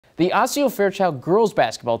The Osseo Fairchild girls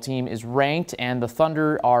basketball team is ranked and the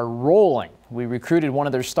Thunder are rolling. We recruited one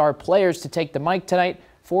of their star players to take the mic tonight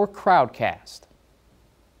for Crowdcast.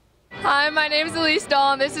 Hi, my name is Elise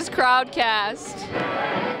Dahl and this is Crowdcast.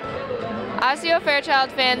 Osseo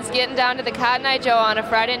Fairchild fans getting down to the Cotton Eye Joe on a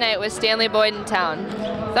Friday night with Stanley Boyd in town.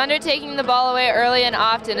 Thunder taking the ball away early and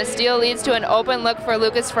often. A steal leads to an open look for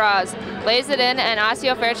Lucas Fraz. Lays it in and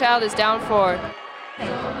Osseo Fairchild is down 4.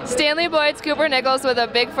 Stanley Boyd's Cooper Nichols with a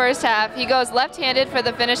big first half. He goes left-handed for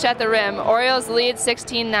the finish at the rim. Orioles lead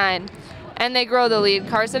 16-9. And they grow the lead.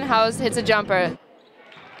 Carson House hits a jumper.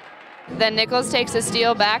 Then Nichols takes a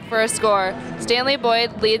steal back for a score. Stanley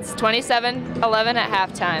Boyd leads 27-11 at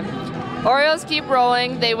halftime. Orioles keep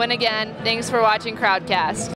rolling. They win again. Thanks for watching Crowdcast.